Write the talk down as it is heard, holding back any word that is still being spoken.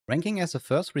Ranking as a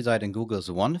first result in Google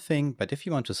is one thing, but if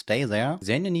you want to stay there,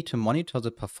 then you need to monitor the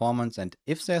performance, and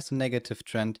if there's a negative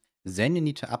trend, then you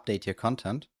need to update your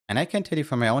content. And I can tell you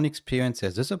from my own experience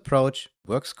that this approach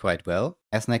works quite well.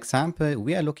 As an example,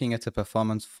 we are looking at the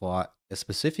performance for a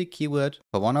specific keyword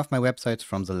for one of my websites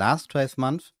from the last 12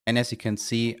 months. And as you can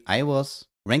see, I was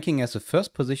ranking as the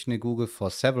first position in Google for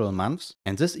several months,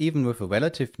 and this even with a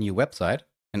relative new website.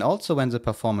 And also when the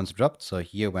performance dropped, so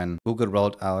here when Google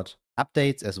rolled out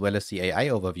updates as well as the AI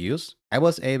overviews, I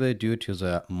was able, due to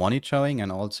the monitoring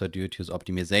and also due to the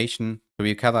optimization, to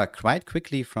recover quite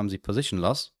quickly from the position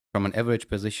loss, from an average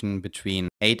position between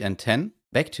 8 and 10,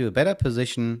 back to a better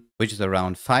position, which is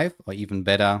around 5 or even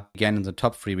better, again in the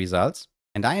top 3 results.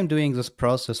 And I am doing this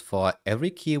process for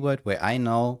every keyword where I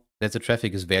know that the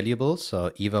traffic is valuable,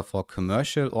 so either for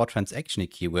commercial or transactional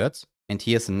keywords. And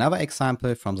here's another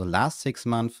example from the last 6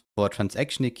 months for a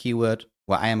transactional keyword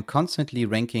where I am constantly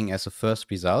ranking as a first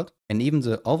result, and even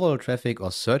the overall traffic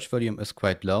or search volume is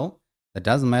quite low. That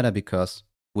doesn't matter because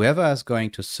whoever is going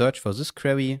to search for this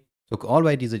query took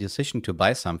already the decision to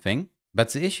buy something.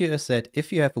 But the issue is that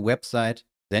if you have a website,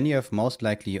 then you have most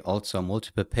likely also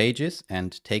multiple pages,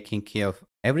 and taking care of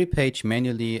every page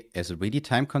manually is really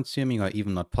time consuming or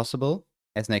even not possible.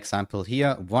 As an example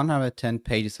here, 110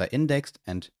 pages are indexed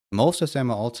and most of them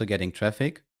are also getting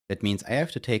traffic. That means I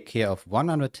have to take care of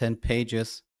 110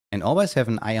 pages and always have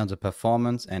an eye on the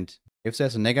performance, and if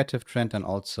there's a negative trend, then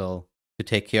also to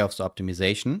take care of the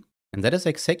optimization. And that is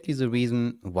exactly the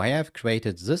reason why I've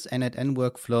created this N@N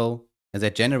workflow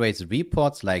that generates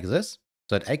reports like this,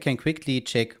 so that I can quickly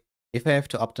check if I have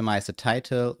to optimize the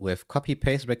title with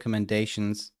copy-paste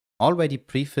recommendations, already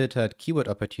pre-filtered keyword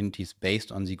opportunities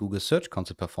based on the Google Search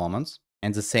Console performance,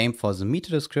 and the same for the meta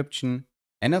description,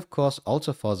 and of course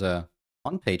also for the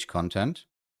on-page content.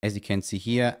 As you can see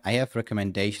here, I have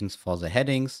recommendations for the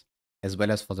headings as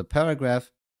well as for the paragraph,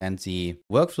 and the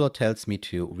workflow tells me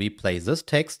to replace this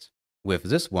text with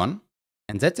this one.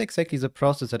 And that's exactly the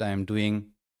process that I am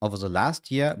doing over the last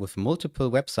year with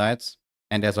multiple websites,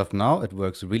 and as of now it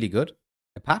works really good.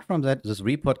 Apart from that, this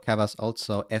report covers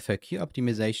also FAQ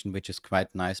optimization, which is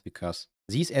quite nice because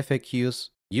these FAQs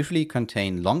usually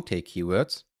contain long tail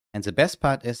keywords, and the best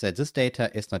part is that this data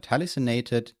is not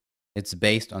hallucinated. It's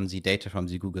based on the data from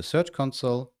the Google Search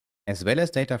Console, as well as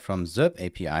data from SERP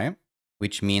API,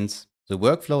 which means the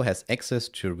workflow has access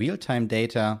to real-time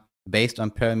data based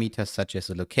on parameters such as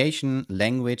the location,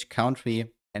 language,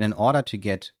 country, and in order to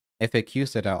get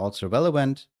FAQs that are also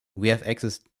relevant, we have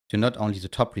access to not only the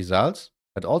top results,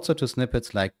 but also to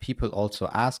snippets like people also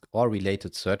ask or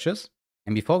related searches.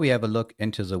 And before we have a look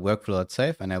into the workflow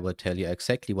itself, and I will tell you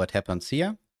exactly what happens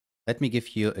here, let me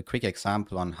give you a quick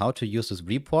example on how to use this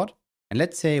report. And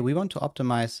let's say we want to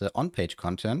optimize the on-page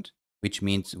content, which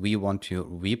means we want to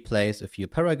replace a few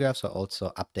paragraphs or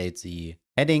also update the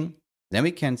heading. Then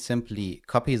we can simply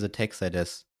copy the text that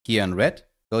is here in red,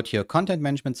 go to your content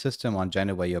management system on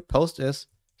general where your post is,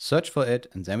 search for it,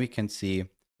 and then we can see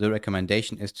the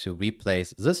recommendation is to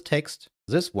replace this text,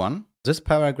 this one, this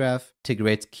paragraph,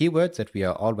 integrates keywords that we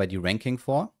are already ranking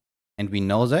for. And we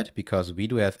know that because we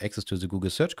do have access to the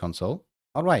Google Search Console.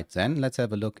 All right, then let's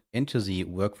have a look into the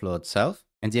workflow itself.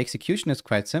 And the execution is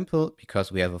quite simple because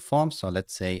we have a form. So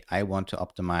let's say I want to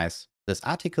optimize this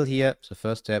article here. The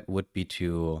first step would be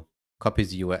to copy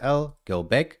the URL, go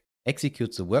back,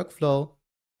 execute the workflow,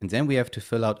 and then we have to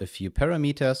fill out a few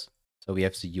parameters. So we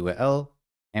have the URL,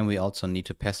 and we also need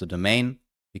to pass a domain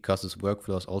because this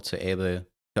workflow is also able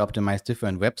to optimize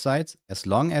different websites as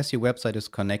long as your website is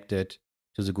connected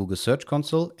to the Google Search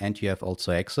Console and you have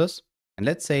also access. And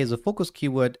let's say the focus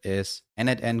keyword is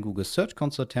N@N Google Search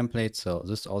Console template. So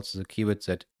this is also the keyword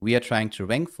that we are trying to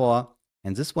rank for.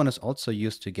 And this one is also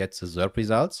used to get the SERP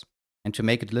results. And to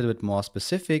make it a little bit more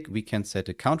specific, we can set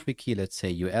a country key, let's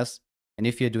say US. And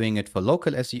if you're doing it for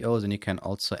local SEO, then you can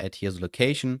also add here the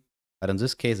location. But in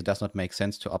this case, it does not make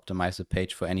sense to optimize the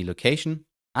page for any location.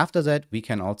 After that, we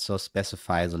can also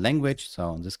specify the language.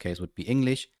 So in this case would be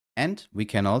English. And we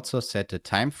can also set a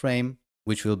time frame,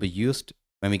 which will be used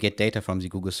when we get data from the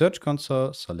Google Search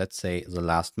Console. So let's say the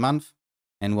last month.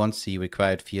 And once the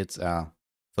required fields are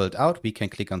filled out, we can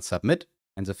click on Submit.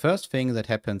 And the first thing that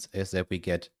happens is that we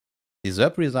get the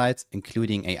SERP results,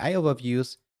 including AI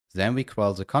overviews. Then we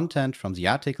crawl the content from the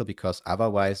article because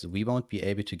otherwise we won't be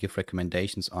able to give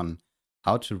recommendations on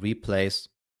how to replace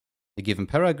a given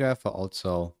paragraph, or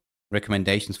also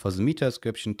recommendations for the meta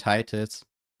description, titles,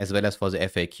 as well as for the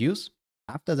FAQs.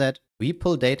 After that, we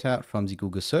pull data from the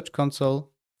Google Search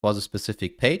Console for the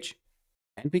specific page,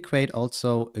 and we create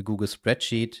also a Google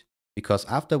spreadsheet because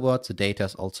afterwards the data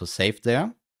is also saved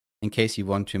there in case you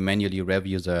want to manually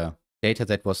review the data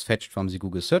that was fetched from the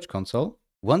Google Search Console.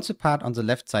 Once the part on the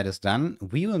left side is done,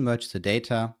 we will merge the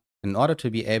data in order to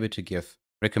be able to give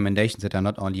recommendations that are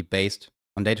not only based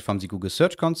on data from the Google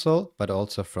Search Console, but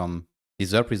also from the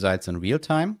SERP results in real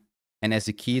time. And as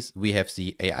the keys, we have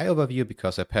the AI overview,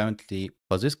 because apparently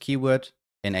for this keyword,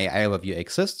 an AI overview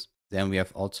exists. Then we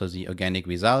have also the organic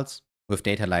results with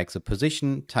data like the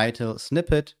position, title,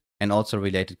 snippet, and also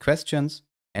related questions.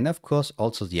 And of course,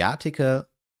 also the article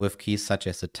with keys such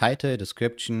as the title,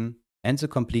 description, and the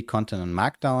complete content on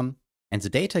Markdown. And the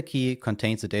data key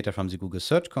contains the data from the Google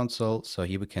Search Console. So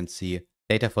here we can see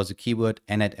data for the keyword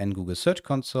n@n Google Search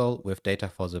Console with data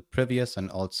for the previous and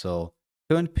also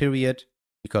current period.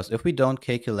 Because if we don't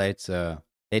calculate the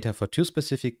data for two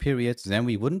specific periods, then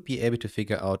we wouldn't be able to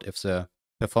figure out if the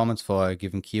performance for a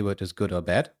given keyword is good or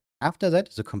bad. After that,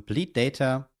 the complete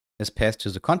data is passed to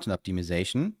the content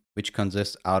optimization, which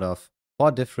consists out of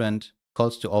 4 different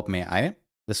calls to OpenAI.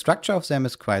 The structure of them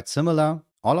is quite similar.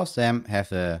 All of them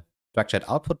have a structured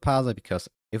output parser, because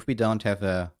if we don't have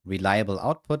a reliable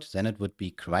output, then it would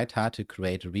be quite hard to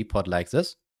create a report like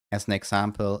this. As an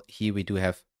example, here we do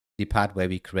have the part where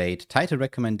we create title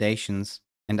recommendations,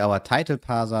 and our title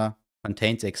parser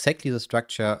contains exactly the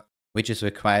structure which is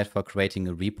required for creating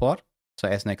a report. So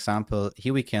as an example,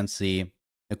 here we can see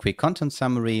a quick content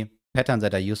summary, patterns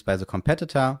that are used by the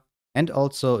competitor, and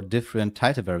also different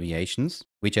title variations,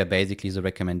 which are basically the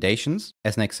recommendations.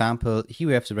 As an example, here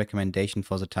we have the recommendation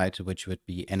for the title, which would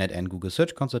be n@n Google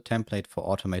Search Console template for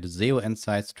automated SEO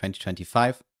insights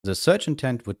 2025. The search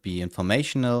intent would be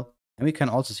informational. And we can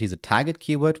also see the target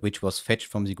keyword, which was fetched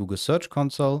from the Google Search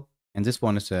Console. And this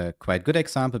one is a quite good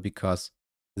example, because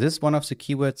this is one of the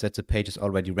keywords that the page is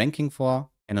already ranking for.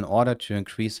 And in order to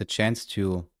increase the chance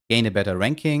to gain a better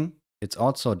ranking, it's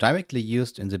also directly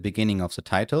used in the beginning of the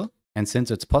title. And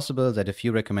since it's possible that a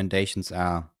few recommendations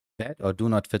are bad or do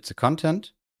not fit the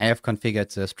content, I have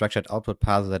configured the structured output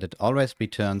parser that it always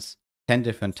returns 10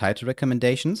 different title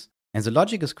recommendations. And the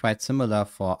logic is quite similar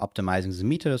for optimizing the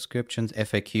meta descriptions,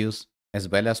 FAQs, as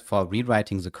well as for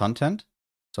rewriting the content.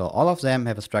 So all of them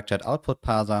have a structured output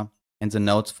parser, and the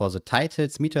nodes for the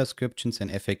titles, meta descriptions, and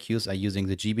FAQs are using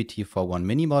the GPT-4.1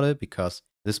 mini model, because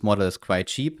this model is quite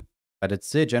cheap, but it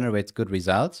still generates good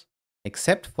results,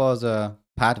 except for the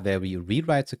part where we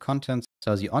rewrite the content.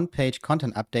 So the on-page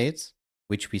content updates,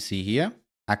 which we see here,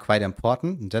 are quite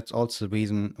important. And that's also the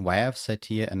reason why I've set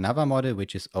here another model,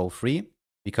 which is O3.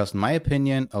 Because in my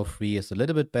opinion, O3 is a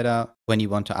little bit better when you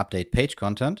want to update page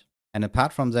content. And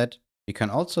apart from that, you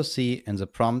can also see in the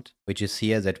prompt, which is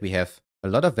here, that we have a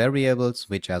lot of variables,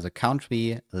 which are the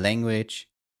country, language,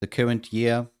 the current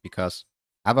year, because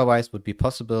otherwise it would be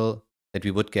possible that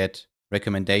we would get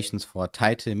recommendations for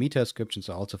title, meta descriptions,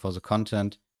 or also for the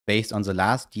content based on the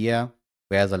last year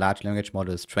where the large language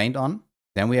model is trained on.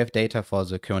 Then we have data for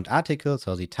the current article,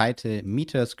 so the title,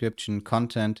 meta description,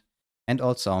 content, and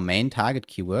also our main target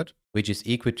keyword, which is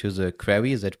equal to the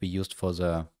query that we used for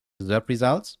the SERP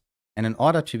results. And in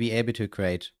order to be able to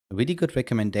create really good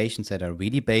recommendations that are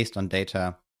really based on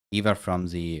data, either from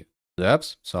the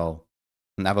SERPs, so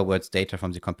in other words, data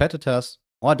from the competitors,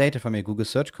 or data from your Google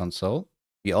Search Console,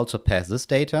 we also pass this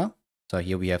data. So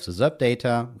here we have the SERP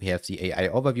data, we have the AI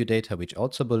overview data, which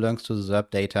also belongs to the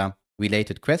SERP data,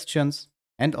 related questions,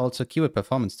 and also keyword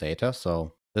performance data.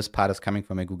 So this part is coming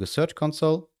from a Google Search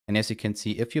Console. And as you can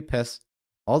see, if you pass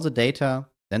all the data,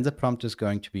 then the prompt is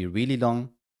going to be really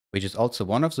long, which is also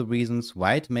one of the reasons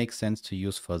why it makes sense to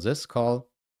use for this call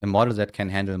a model that can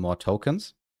handle more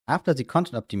tokens. After the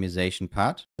content optimization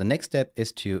part, the next step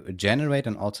is to generate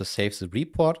and also save the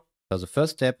report. So the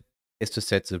first step is to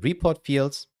set the report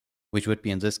fields, which would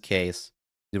be in this case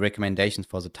the recommendations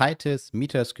for the titles,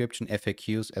 meta description,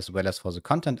 FAQs, as well as for the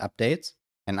content updates.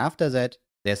 And after that,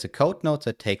 there's a code node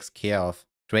that takes care of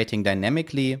creating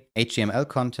dynamically HTML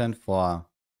content for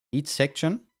each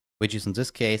section, which is in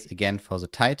this case, again, for the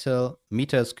title,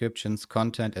 meta descriptions,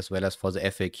 content, as well as for the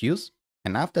FAQs.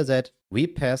 And after that, we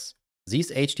pass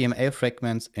these HTML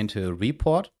fragments into a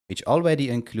report, which already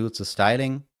includes the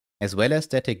styling, as well as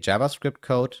static JavaScript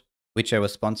code, which are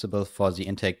responsible for the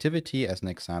interactivity. As an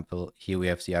example, here we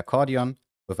have the accordion.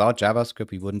 Without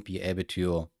JavaScript, we wouldn't be able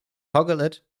to toggle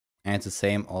it. And it's the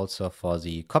same also for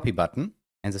the copy button.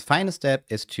 And the final step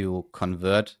is to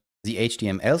convert the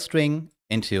HTML string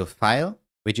into a file,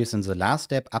 which is in the last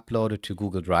step uploaded to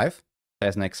Google Drive.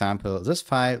 As an example, this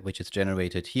file, which is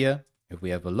generated here, if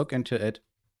we have a look into it,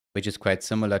 which is quite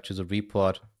similar to the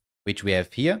report which we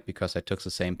have here, because I took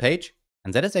the same page.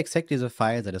 And that is exactly the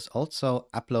file that is also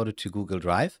uploaded to Google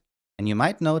Drive. And you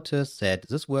might notice that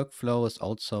this workflow is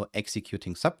also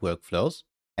executing sub-workflows.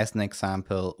 As an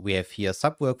example, we have here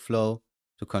sub-workflow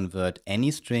to convert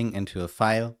any string into a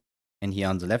file. And here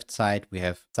on the left side, we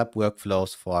have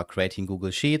sub-workflows for creating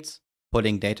Google Sheets,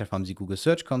 pulling data from the Google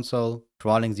Search Console,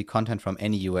 crawling the content from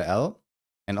any URL,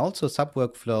 and also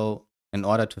sub-workflow in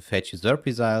order to fetch SERP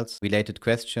results, related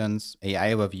questions,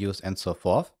 AI overviews, and so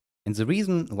forth. And the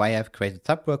reason why I've created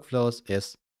sub-workflows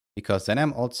is because then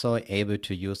I'm also able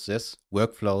to use this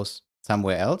workflows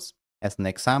somewhere else. As an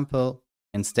example,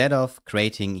 instead of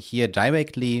creating here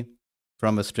directly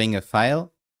from a string a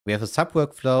file, we have a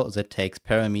sub-workflow that takes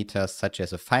parameters such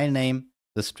as a file name,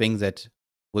 the string that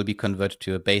will be converted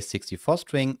to a base64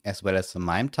 string, as well as the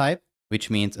MIME type, which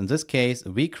means in this case,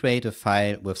 we create a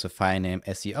file with the file name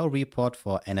SEO report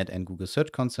for NET and Google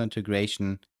Search Console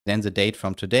integration, then the date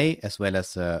from today, as well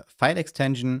as the file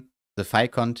extension. The file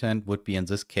content would be in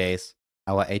this case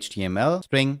our HTML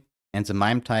string, and the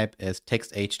MIME type is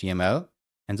text HTML.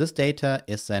 And this data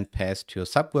is then passed to a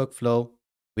sub-workflow,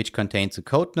 which contains a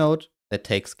code node that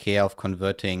takes care of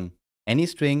converting any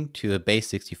string to a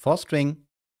base64 string.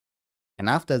 And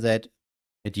after that,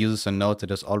 it uses a node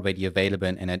that is already available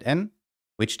in initn,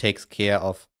 which takes care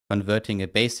of converting a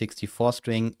base64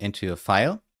 string into a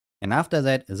file. And after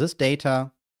that, this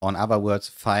data, or in other words,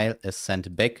 file, is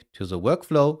sent back to the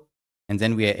workflow, and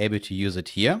then we are able to use it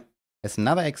here. As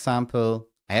another example,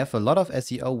 I have a lot of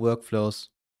SEO workflows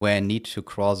where I need to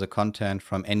crawl the content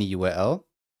from any URL,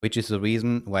 which is the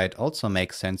reason why it also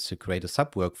makes sense to create a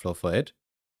sub-workflow for it.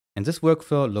 And this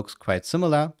workflow looks quite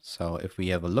similar. So if we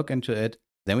have a look into it,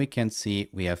 then we can see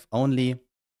we have only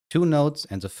two nodes,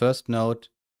 and the first node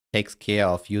takes care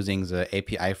of using the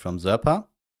API from Zerpa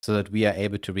so that we are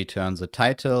able to return the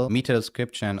title, meta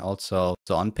description, and also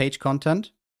the on-page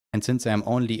content. And since I'm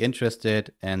only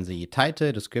interested in the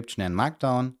title, description, and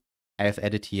markdown, I have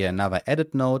added here another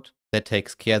edit node that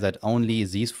takes care that only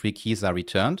these three keys are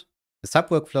returned. The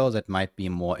sub-workflow that might be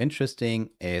more interesting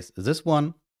is this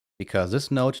one, because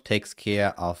this node takes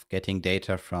care of getting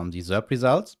data from the SERP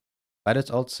results, but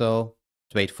it's also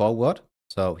straightforward.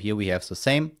 So here we have the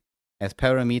same. As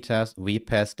parameters, we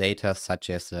pass data such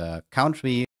as a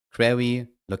country, query,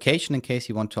 location in case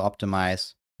you want to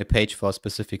optimize a page for a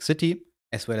specific city,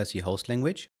 as well as the host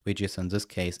language, which is in this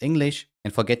case English.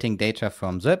 And for getting data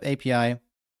from SERP API,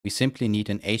 we simply need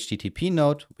an HTTP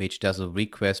node, which does a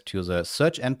request to the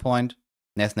search endpoint.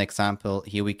 And as an example,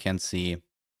 here we can see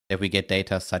that we get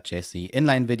data such as the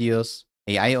inline videos,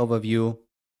 AI overview,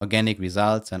 organic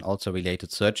results, and also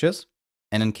related searches.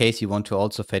 And in case you want to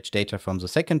also fetch data from the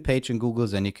second page in Google,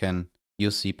 then you can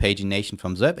use the pagination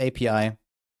from SERP API.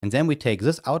 And then we take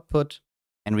this output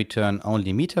and return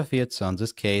only meta fields. So in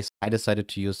this case, I decided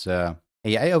to use the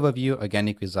AI overview,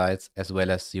 organic results, as well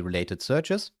as the related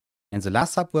searches. And the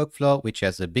last sub-workflow, which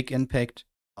has a big impact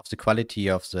of the quality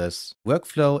of this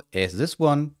workflow, is this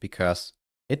one, because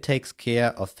it takes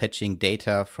care of fetching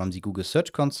data from the Google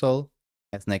Search Console.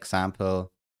 As an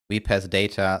example, we pass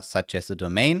data such as the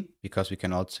domain, because we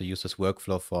can also use this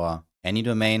workflow for any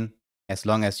domain, as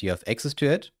long as you have access to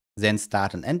it. Then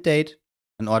start and end date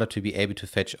in order to be able to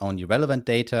fetch only relevant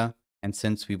data. And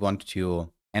since we want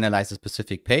to analyze a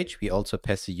specific page, we also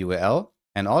pass the URL.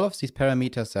 And all of these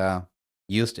parameters are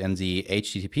used in the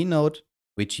HTTP node,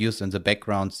 which used in the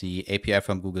background the API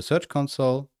from Google Search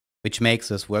Console, which makes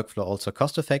this workflow also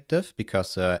cost effective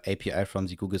because the API from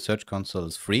the Google Search Console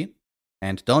is free.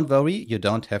 And don't worry, you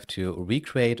don't have to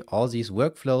recreate all these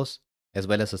workflows as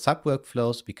well as the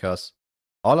sub-workflows, because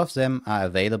all of them are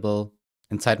available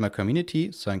inside my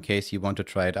community. So in case you want to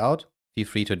try it out, feel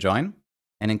free to join.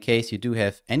 And in case you do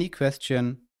have any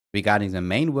question regarding the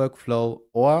main workflow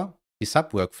or the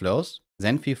sub-workflows,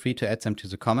 then feel free to add them to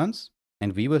the comments,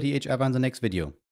 and we will see each other in the next video.